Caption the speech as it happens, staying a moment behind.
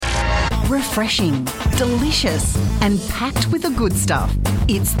refreshing, delicious and packed with the good stuff.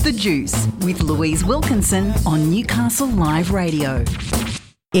 It's The Juice with Louise Wilkinson on Newcastle Live Radio.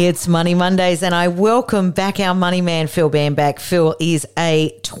 It's Money Mondays and I welcome back our money man, Phil Bamback. Phil is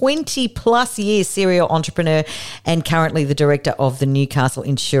a 20-plus year serial entrepreneur and currently the director of the Newcastle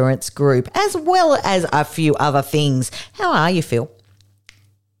Insurance Group, as well as a few other things. How are you, Phil?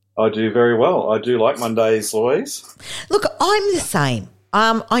 I do very well. I do like Mondays, Louise. Look, I'm the same.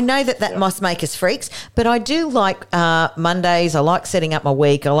 I know that must make us freaks, but I do like Mondays. I like setting up my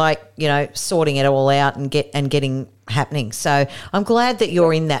week. I like, sorting it all out and getting happening. So I'm glad that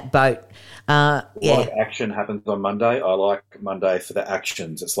you're in that boat. A lot of action happens on Monday. I like Monday for the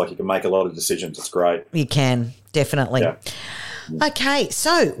actions. It's like you can make a lot of decisions. It's great. You can, definitely. Yeah. Okay,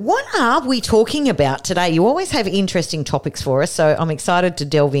 so what are we talking about today? You always have interesting topics for us, so I'm excited to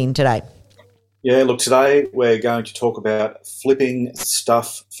delve in today. Yeah, look, today we're going to talk about flipping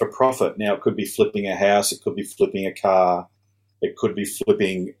stuff for profit. Now, it could be flipping a house, it could be flipping a car, it could be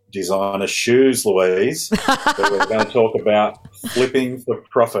flipping designer shoes, Louise. But we're going to talk about flipping for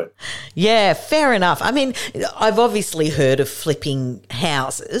profit. Yeah, fair enough. I mean, I've obviously heard of flipping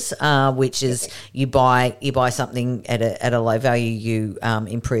houses, which is you buy something at a low value, you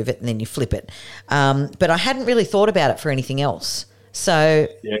improve it, and then you flip it. But I hadn't really thought about it for anything else. So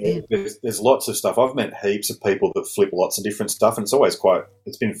there's lots of stuff. I've met heaps of people that flip lots of different stuff, and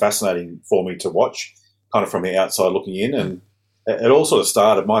it's been fascinating for me to watch, kind of from the outside looking in. And it all sort of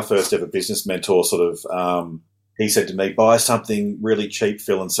started. My first ever business mentor he said to me, "Buy something really cheap,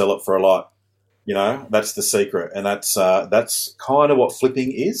 Phil, and sell it for a lot." That's the secret, and that's kind of what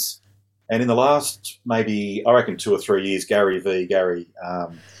flipping is. And in the last maybe I reckon 2 or 3 years, Gary,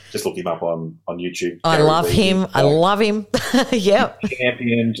 just look him up on YouTube. I love him. Yeah.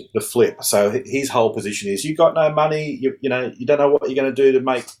 Championed the flip. So his whole position is you got no money, you don't know what you're going to do to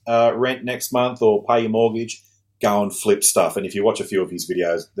make rent next month or pay your mortgage, go and flip stuff. And if you watch a few of his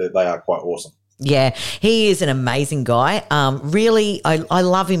videos, they are quite awesome. Yeah, he is an amazing guy. Really, I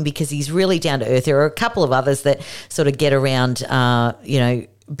love him because he's really down to earth. There are a couple of others that sort of get around,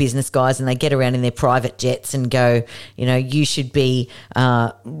 business guys, and they get around in their private jets and go, you should be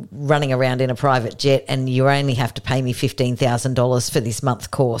running around in a private jet and you only have to pay me $15,000 for this month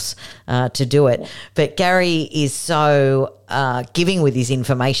course to do it. But Gary is so giving with his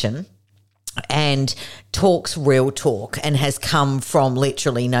information and talks real talk and has come from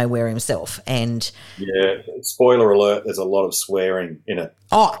literally nowhere himself. And yeah, spoiler alert, there's a lot of swearing in it.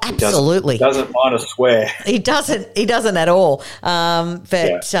 Oh, absolutely. He doesn't mind a swear. He doesn't at all.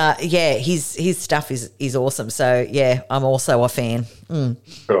 His stuff is awesome. So yeah, I'm also a fan.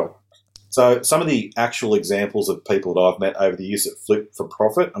 Cool. So some of the actual examples of people that I've met over the years that flip for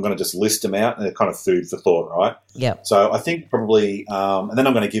profit, I'm going to just list them out and they're kind of food for thought, right? Yeah. So I think probably, and then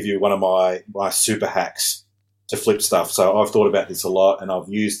I'm going to give you one of my super hacks to flip stuff. So I've thought about this a lot and I've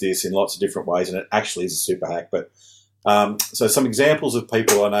used this in lots of different ways and it actually is a super hack. But so some examples of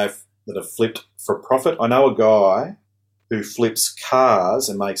people I know that have flipped for profit. I know a guy who flips cars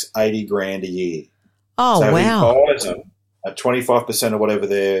and makes $80,000 a year. Oh, so wow. He buys them at 25% of whatever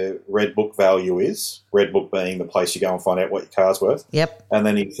their Red Book value is, Red Book being the place you go and find out what your car's worth. Yep. And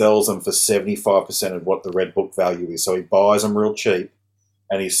then he sells them for 75% of what the Red Book value is. So he buys them real cheap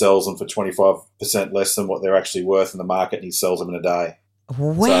and he sells them for 25% less than what they're actually worth in the market and he sells them in a day.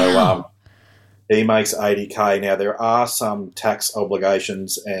 Wow. So he makes $80,000. Now, there are some tax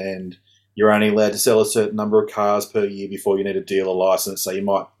obligations and you're only allowed to sell a certain number of cars per year before you need a dealer license. So you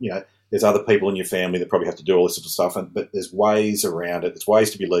might, there's other people in your family that probably have to do all this sort of stuff, but there's ways around it. There's ways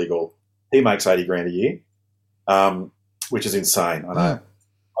to be legal. He makes $80,000 a year, which is insane. I know.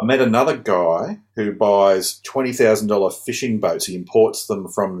 I met another guy who buys $20,000 fishing boats. He imports them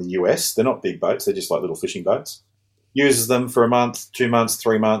from the US. They're not big boats. They're just like little fishing boats. Uses them for a month, 2 months,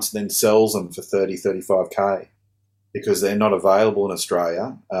 3 months, and then sells them for $35,000 because they're not available in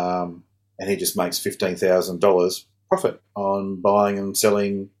Australia. And he just makes $15,000 profit on buying and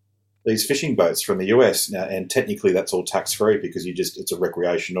selling these fishing boats from the US now, and technically that's all tax free because it's a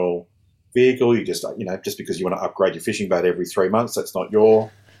recreational vehicle. You just because you want to upgrade your fishing boat every 3 months, that's not your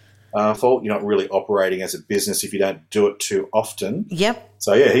fault. You're not really operating as a business if you don't do it too often. Yep.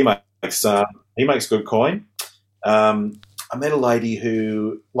 So yeah, he makes good coin. I met a lady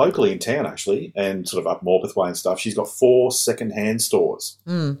who locally in town actually, and sort of up Morpeth Way and stuff. She's got 4 second-hand stores,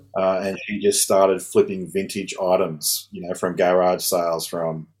 and she just started flipping vintage items, from garage sales,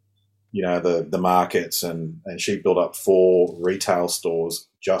 from the markets, and she built up 4 retail stores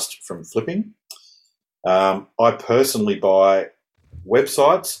just from flipping. I personally buy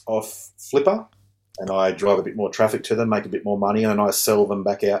websites off Flipper. and I drive a bit more traffic to them, make a bit more money, and then I sell them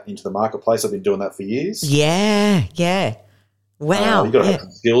back out into the marketplace. I've been doing that for years. Yeah, yeah. Wow. You've got to have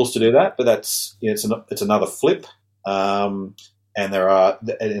some skills to do that, but that's it's another flip. And there are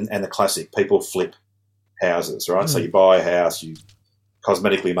and the classic people flip houses, right? So you buy a house, you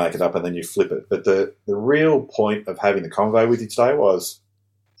cosmetically make it up, and then you flip it. But the real point of having the convo with you today was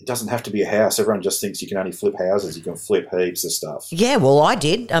it doesn't have to be a house. Everyone just thinks you can only flip houses. You can flip heaps of stuff. Yeah, well, I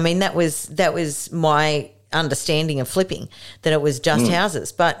did. I mean, that was my understanding of flipping, that it was just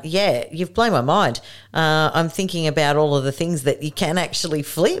houses. But yeah, you've blown my mind. I'm thinking about all of the things that you can actually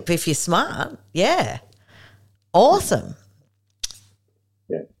flip if you're smart. Yeah. Awesome.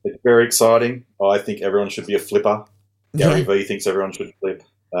 Yeah, it's very exciting. I think everyone should be a flipper. Gary Vee thinks everyone should flip.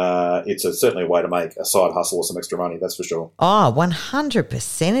 It's certainly a way to make a side hustle or some extra money, that's for sure. Oh,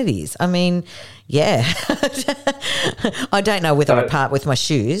 100% it is. I mean, yeah. I don't know whether I part with my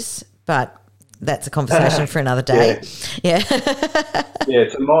shoes, but that's a conversation for another day. Yeah. Yeah,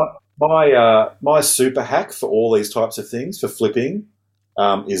 so my super hack for all these types of things, for flipping,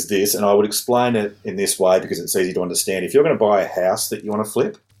 is this, and I would explain it in this way because it's easy to understand. If you're going to buy a house that you want to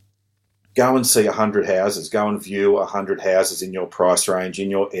flip, go and see 100 houses. Go and view 100 houses in your price range, in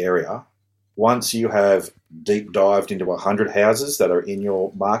your area. Once you have deep dived into 100 houses that are in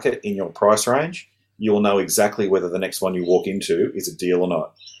your market, in your price range, you will know exactly whether the next one you walk into is a deal or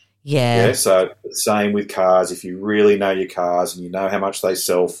not. Yeah. So same with cars. If you really know your cars and you know how much they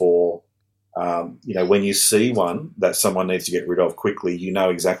sell for, when you see one that someone needs to get rid of quickly, you know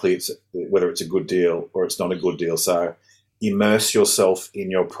exactly whether it's a good deal or it's not a good deal. So immerse yourself in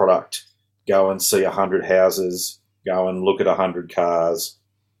your product. Go and see 100 houses. Go and look at 100 cars.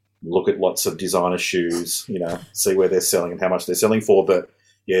 Look at lots of designer shoes. See where they're selling and how much they're selling for. But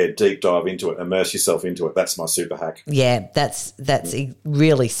yeah, deep dive into it. Immerse yourself into it. That's my super hack. Yeah, that's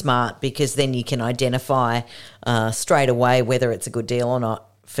really smart because then you can identify straight away whether it's a good deal or not.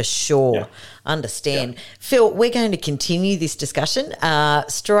 For sure. Yeah. Understand. Yeah. Phil, we're going to continue this discussion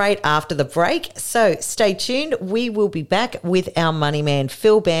straight after the break. So stay tuned. We will be back with our money man,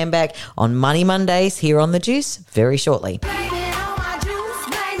 Phil Bamback, on Money Mondays here on The Juice very shortly.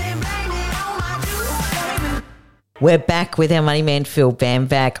 We're back with our money man, Phil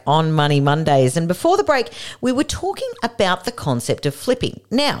Bamback, on Money Mondays. And before the break, we were talking about the concept of flipping.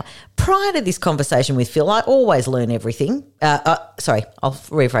 Now, prior to this conversation with Phil, I always learn everything. I'll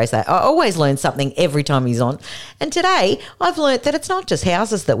rephrase that. I always learn something every time he's on. And today, I've learnt that it's not just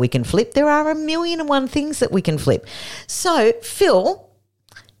houses that we can flip. There are 1,000,001 things that we can flip. So, Phil,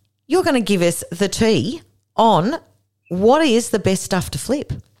 you're going to give us the tea on what is the best stuff to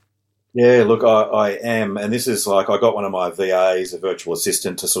flip. Yeah, look, I am, and this is like I got one of my VAs, a virtual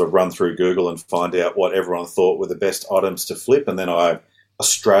assistant, to sort of run through Google and find out what everyone thought were the best items to flip, and then I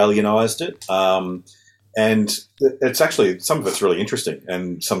Australianised it. And it's actually, some of it's really interesting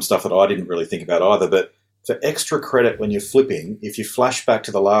and some stuff that I didn't really think about either. But for extra credit when you're flipping, if you flash back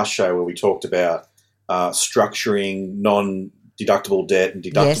to the last show where we talked about structuring non-deductible debt and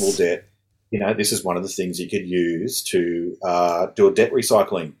deductible debt, this is one of the things you could use to do a debt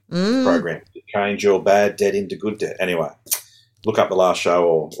recycling program, to change your bad debt into good debt. Anyway, look up the last show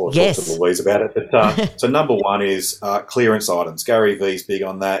or talk to Louise about it. But, so number one is clearance items. Gary Vee's big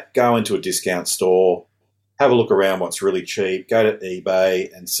on that. Go into a discount store, have a look around what's really cheap, go to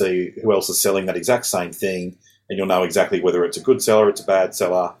eBay and see who else is selling that exact same thing, and you'll know exactly whether it's a good seller, it's a bad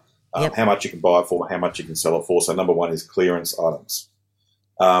seller, how much you can buy it for, how much you can sell it for. So number one is clearance items.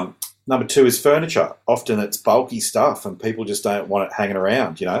 Number two is furniture. Often it's bulky stuff and people just don't want it hanging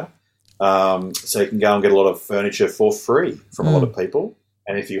around, So you can go and get a lot of furniture for free from a lot of people.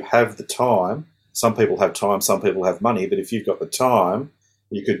 And if you have the time, some people have time, some people have money, but if you've got the time,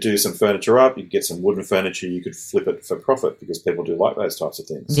 you could do some furniture up, you could get some wooden furniture, you could flip it for profit because people do like those types of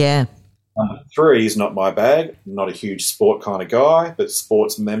things. Yeah. Number three is not my bag. I'm not a huge sport kind of guy, but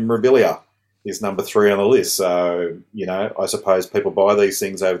sports memorabilia is number three on the list. So, I suppose people buy these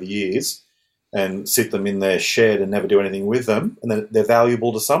things over the years and sit them in their shed and never do anything with them, and then they're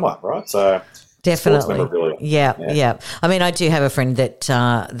valuable to someone, right? So definitely. Yeah. I mean, I do have a friend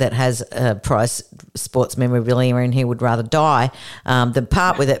that has prize sports memorabilia and he would rather die than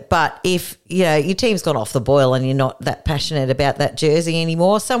part with it. But if, your team's gone off the boil and you're not that passionate about that jersey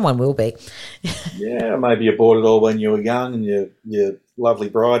anymore, someone will be. Yeah, maybe you bought it all when you were young and your lovely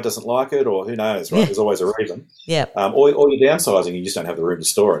bride doesn't like it, or who knows, right? Yeah. There's always a reason. Yeah. Or you're downsizing, you just don't have the room to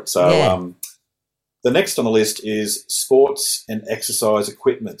store it. So the next on the list is sports and exercise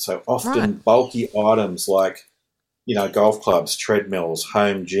equipment. So often bulky items like, golf clubs, treadmills,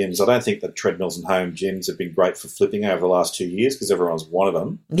 home gyms. I don't think that treadmills and home gyms have been great for flipping over the last 2 years because everyone's wanted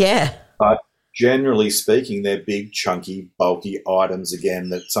them. Yeah. But generally speaking, they're big, chunky, bulky items, again,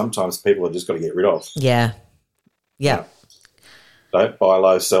 that sometimes people have just got to get rid of. Yeah. Yeah. So buy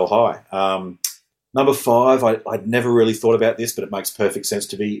low, sell high. Number 5, I'd never really thought about this, but it makes perfect sense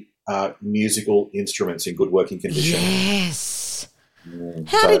to me, musical instruments in good working condition. Yes.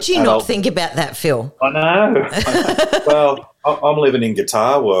 How did you not think about that, Phil? I know. Well, I'm living in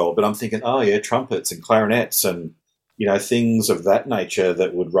guitar world, but I'm thinking, oh, yeah, trumpets and clarinets and, things of that nature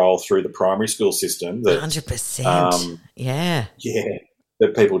that would roll through the primary school system. 100%. Yeah. Yeah,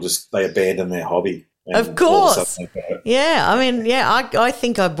 that people they abandon their hobby. Of course. Yeah, I mean, I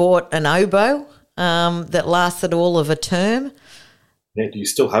think I bought an oboe that lasted all of a term. Yeah, do you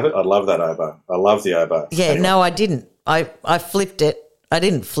still have it? I love that oboe. I love the oboe. Yeah, anyway. No, I didn't. I flipped it. I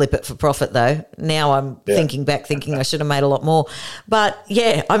didn't flip it for profit, though. Now I'm thinking I should have made a lot more. But,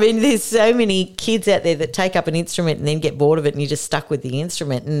 yeah, I mean, there's so many kids out there that take up an instrument and then get bored of it and you're just stuck with the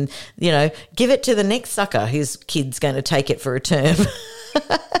instrument and, give it to the next sucker whose kid's going to take it for a term.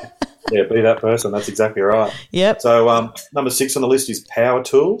 Yeah, be that person. That's exactly right. Yep. So number 6 on the list is power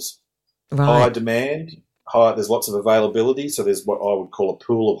tools. Right. High demand. There's lots of availability, so there's what I would call a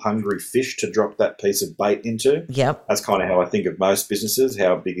pool of hungry fish to drop that piece of bait into. Yep. That's kind of how I think of most businesses.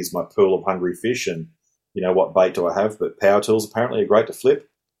 How big is my pool of hungry fish and, what bait do I have? But power tools apparently are great to flip.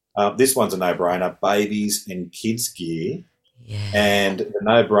 This one's a no-brainer, babies and kids gear. Yeah. And the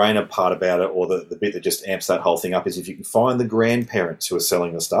no-brainer part about it, or the bit that just amps that whole thing up, is if you can find the grandparents who are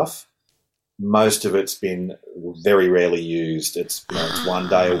selling the stuff, most of it's been very rarely used. It's it's one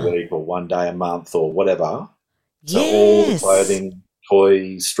day a week or one day a month or whatever. So all the clothing,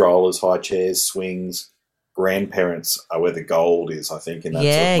 toys, strollers, high chairs, swings, grandparents are where the gold is, I think, in that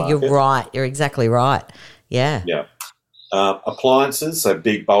sort of market. You're right. You're exactly right. Yeah. Yeah. Appliances, so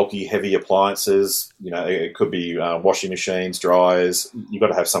big, bulky, heavy appliances. It could be washing machines, dryers. You've got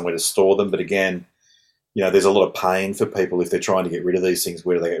to have somewhere to store them. But again, there's a lot of pain for people if they're trying to get rid of these things.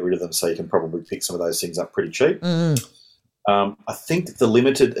 Where do they get rid of them? So you can probably pick some of those things up pretty cheap. Mm. I think the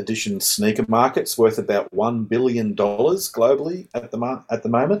limited edition sneaker market's worth about $1 billion globally at the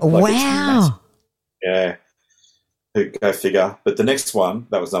moment. Wow. Yeah. Go figure. But the next one,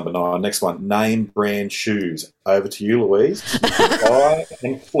 that was number 9. Next one, name brand shoes. Over to you, Louise. You can buy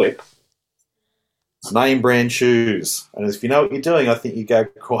and flip name brand shoes. And if you know what you're doing, I think you go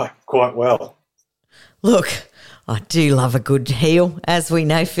quite well. Look, I do love a good heel, as we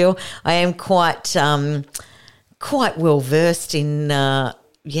know, Phil. I am quite well versed in the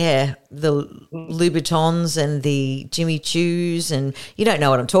Louboutins and the Jimmy Choos, and you don't know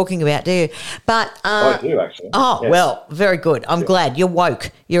what I'm talking about, do you? But I do, actually. Oh, yes. Well, very good. I'm glad you're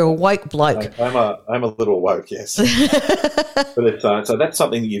woke. You're a woke bloke. I'm a little woke, yes. But so that's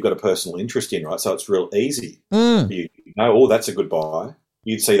something that you've got a personal interest in, right? So it's real easy. You know, that's a good buy.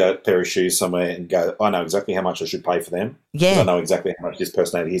 You'd see that pair of shoes somewhere and go, I know exactly how much I should pay for them. Yeah. I know exactly how much this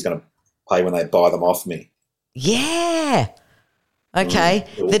person is going to pay when they buy them off me. Yeah. Okay.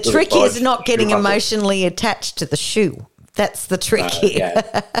 The trick is not getting emotionally attached to the shoe. That's the trick here.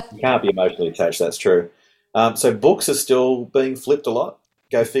 Yeah. You can't be emotionally attached, that's true. So books are still being flipped a lot,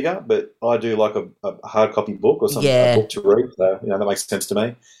 go figure, but I do like a hard copy book or something, a book to read. So, that makes sense to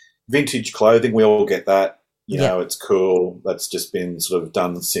me. Vintage clothing, we all get that. It's cool. That's just been sort of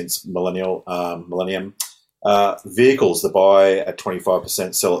done since millennium. Vehicles, the buy at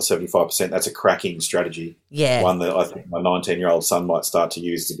 25%, sell at 75%. That's a cracking strategy. Yeah. One that I think my 19-year-old son might start to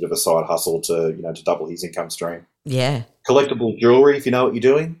use as a bit of a side hustle to double his income stream. Yeah. Collectible jewellery, if you know what you're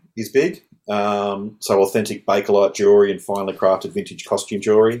doing, is big. So authentic Bakelite jewellery and finely crafted vintage costume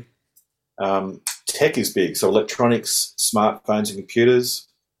jewellery. Tech is big. So electronics, smartphones and computers.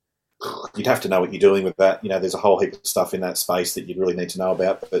 You'd have to know what you're doing with that. There's a whole heap of stuff in that space that you'd really need to know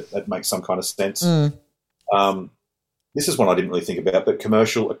about, but that makes some kind of sense. This is one I didn't really think about, but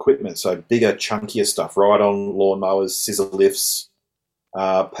commercial equipment, so bigger, chunkier stuff, ride-on lawnmowers, scissor lifts,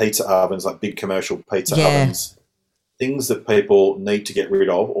 pizza ovens, like big commercial pizza ovens, things that people need to get rid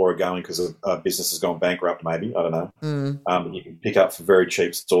of or are going because a business has gone bankrupt maybe, I don't know. You can pick up for very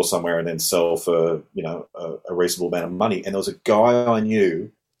cheap, store somewhere and then sell for, a reasonable amount of money. And there was a guy I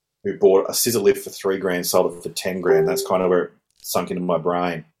knew who bought a scissor lift for $3,000, sold it for $10,000. That's kind of where it sunk into my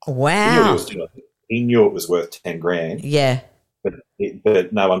brain. Wow. He knew it was worth $10,000. Yeah.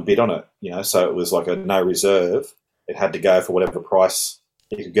 But no one bid on it, so it was like a no reserve. It had to go for whatever price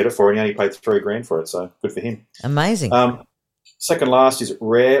he could get it for, and he only paid $3,000 for it, so good for him. Amazing. Second last is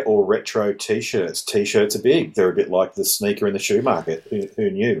rare or retro T-shirts. T-shirts are big. They're a bit like the sneaker in the shoe market. Who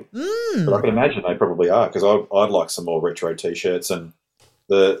knew? But I can imagine they probably are, because I'd like some more retro T-shirts. And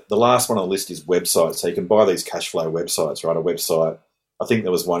the last one on the list is websites. So you can buy these cash flow websites, right? A website, I think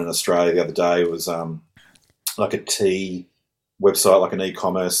there was one in Australia the other day. It was like a tea website, like an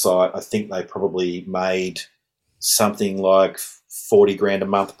e-commerce site. I think they probably made something like 40 grand a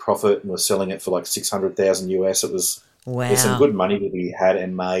month profit and were selling it for like 600,000 US. It was There's some good money to be had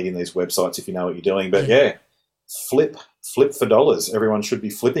and made in these websites if you know what you're doing. But flip for dollars. Everyone should be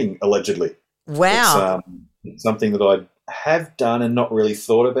flipping allegedly. Wow. It's something that I have done and not really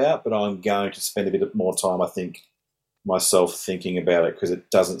thought about, but I'm going to spend a bit more time, I think, myself thinking about it because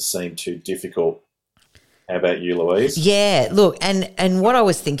it doesn't seem too difficult. How about you, Louise? Yeah, look, and what I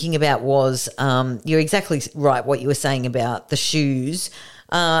was thinking about was you're exactly right what you were saying about the shoes.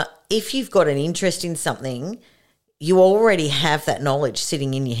 If you've got an interest in something, you already have that knowledge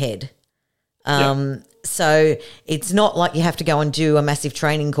sitting in your head. So it's not like you have to go and do a massive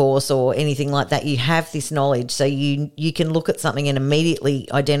training course or anything like that. You have this knowledge, so you can look at something and immediately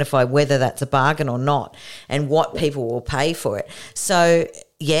identify whether that's a bargain or not and what people will pay for it. So,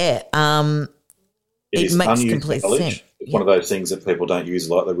 it makes complete sense. It's one of those things that people don't use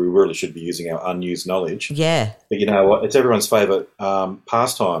a lot that we really should be using our unused knowledge. Yeah. But you know what? It's everyone's favourite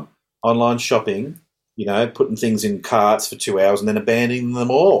pastime. Online shopping, putting things in carts for 2 hours and then abandoning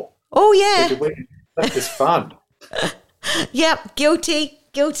them all. Oh, yeah. That's just fun. Yep, guilty.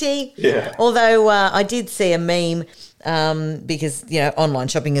 Yeah. Although I did see a meme because online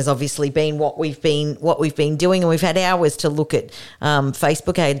shopping has obviously been what we've been doing, and we've had hours to look at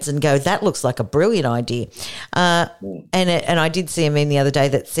Facebook ads and go, that looks like a brilliant idea. And I did see a meme the other day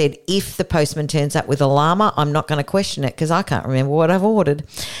that said, if the postman turns up with a llama, I'm not going to question it because I can't remember what I've ordered.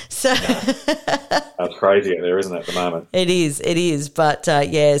 So that's crazy out there, isn't it, at the moment? It is. But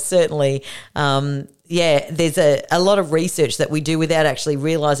certainly. There's a lot of research that we do without actually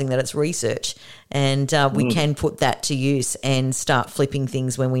realising that it's research, and we can put that to use and start flipping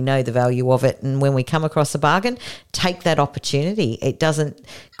things when we know the value of it. And when we come across a bargain, take that opportunity. It doesn't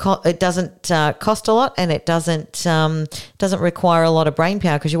cost a lot, and it doesn't require a lot of brain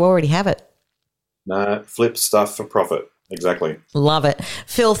power because you already have it. No, flip stuff for profit. Exactly. Love it.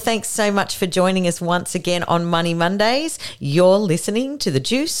 Phil, thanks so much for joining us once again on Money Mondays. You're listening to The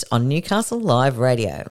Juice on Newcastle Live Radio.